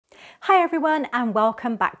Hi everyone and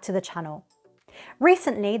welcome back to the channel.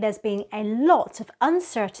 Recently there's been a lot of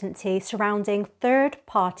uncertainty surrounding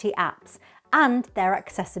third-party apps and their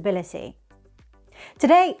accessibility.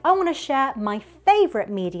 Today I want to share my favourite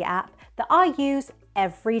media app that I use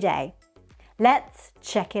every day. Let's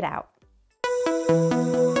check it out.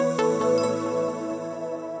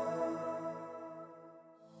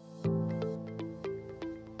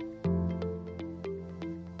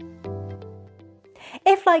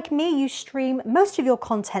 If, like me, you stream most of your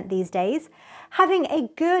content these days, having a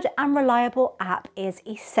good and reliable app is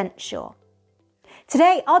essential.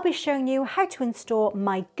 Today, I'll be showing you how to install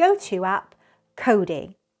my go-to app,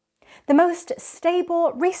 Kodi. The most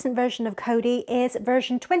stable recent version of Kodi is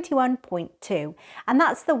version 21.2, and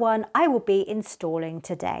that's the one I will be installing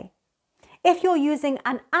today. If you're using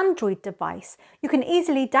an Android device, you can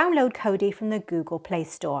easily download Kodi from the Google Play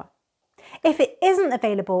Store. If it isn't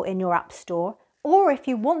available in your App Store, or if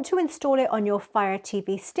you want to install it on your Fire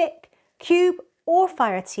TV Stick, Cube or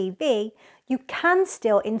Fire TV, you can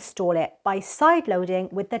still install it by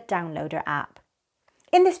sideloading with the Downloader app.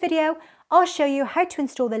 In this video, I'll show you how to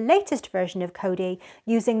install the latest version of Kodi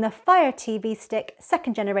using the Fire TV Stick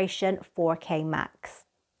 2nd generation 4K Max.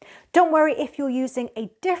 Don't worry if you're using a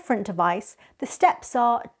different device, the steps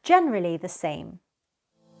are generally the same.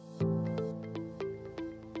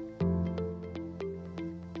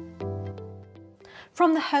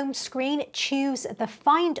 From the home screen, choose the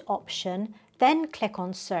Find option, then click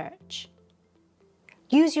on Search.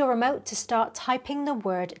 Use your remote to start typing the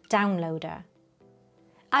word Downloader.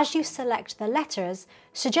 As you select the letters,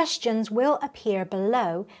 suggestions will appear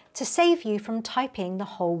below to save you from typing the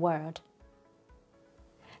whole word.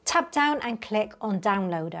 Tap down and click on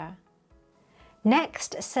Downloader.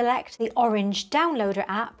 Next, select the orange Downloader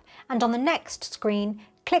app, and on the next screen,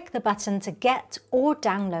 click the button to get or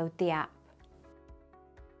download the app.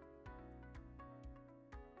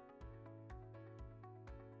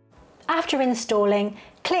 After installing,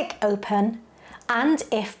 click Open and,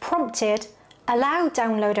 if prompted, allow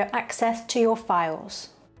downloader access to your files.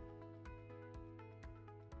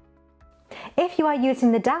 If you are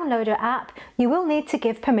using the Downloader app, you will need to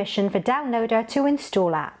give permission for Downloader to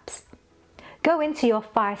install apps. Go into your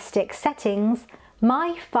Firestick settings,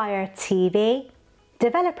 My Fire TV,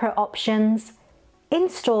 Developer Options,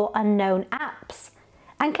 Install Unknown Apps,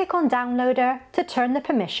 and click on Downloader to turn the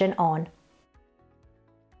permission on.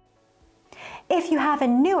 If you have a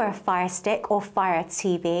newer Fire Stick or Fire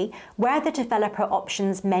TV where the Developer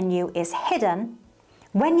Options menu is hidden,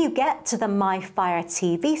 when you get to the My Fire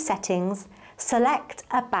TV settings, select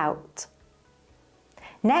About.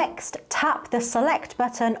 Next, tap the Select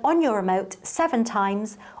button on your remote 7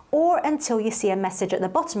 times or until you see a message at the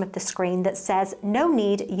bottom of the screen that says "No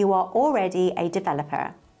need, you are already a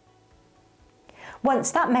developer."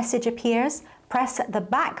 Once that message appears, press the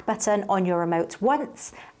back button on your remote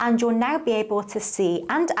once and you'll now be able to see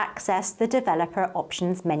and access the Developer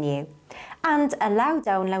Options menu and allow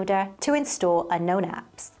Downloader to install unknown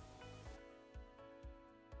apps.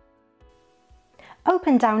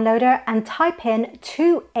 Open Downloader and type in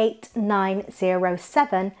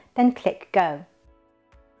 28907, then click Go.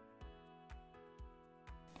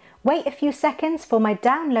 Wait a few seconds for my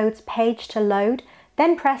Downloads page to load,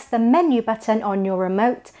 then press the menu button on your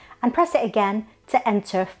remote and press it again to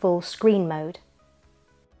enter full screen mode.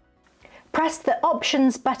 Press the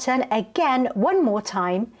Options button again one more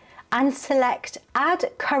time and select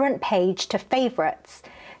Add Current Page to Favorites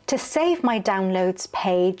to save my Downloads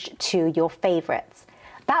page to your favorites.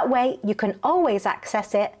 That way you can always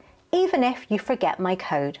access it even if you forget my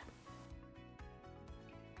code.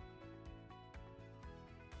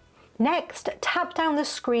 Next, tap down the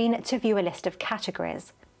screen to view a list of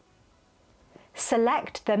categories.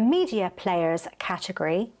 Select the Media Players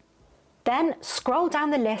category, then scroll down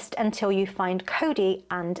the list until you find Kodi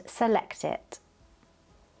and select it.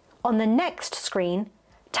 On the next screen,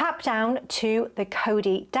 tap down to the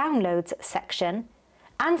Kodi Downloads section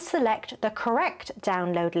and select the correct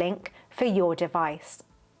download link for your device.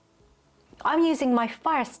 I'm using my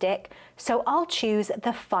Fire Stick, so I'll choose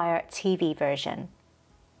the Fire TV version.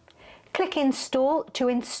 Click Install to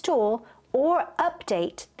install or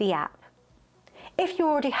update the app. If you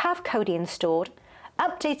already have Kodi installed,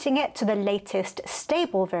 updating it to the latest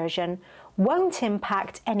stable version won't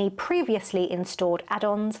impact any previously installed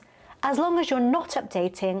add-ons as long as you're not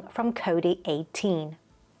updating from Kodi 18.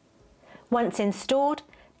 Once installed,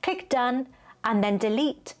 click Done and then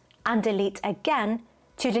Delete and Delete again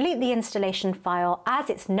to delete the installation file as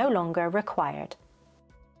it's no longer required.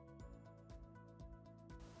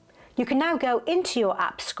 You can now go into your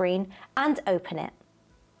app screen and open it.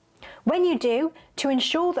 When you do, to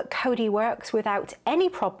ensure that Kodi works without any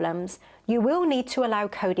problems, you will need to allow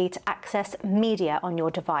Kodi to access media on your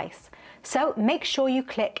device. So make sure you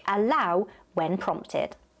click Allow when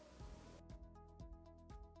prompted.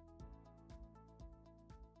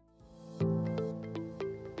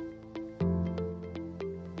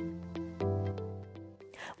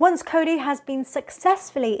 Once Kodi has been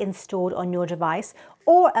successfully installed on your device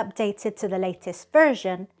or updated to the latest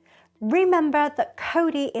version, remember that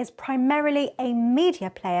Kodi is primarily a media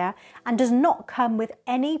player and does not come with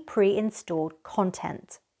any pre-installed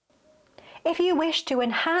content. If you wish to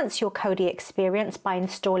enhance your Kodi experience by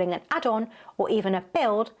installing an add-on or even a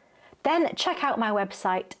build, then check out my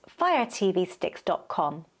website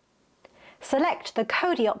FireTVSticks.com. Select the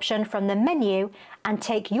Kodi option from the menu and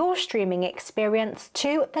take your streaming experience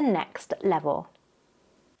to the next level.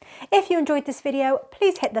 If you enjoyed this video,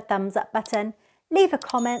 please hit the thumbs up button, leave a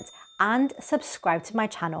comment and subscribe to my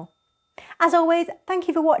channel. As always, thank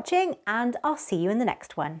you for watching and I'll see you in the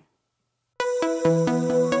next one.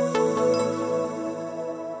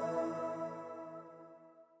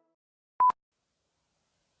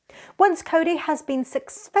 Once Kodi has been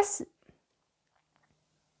successfully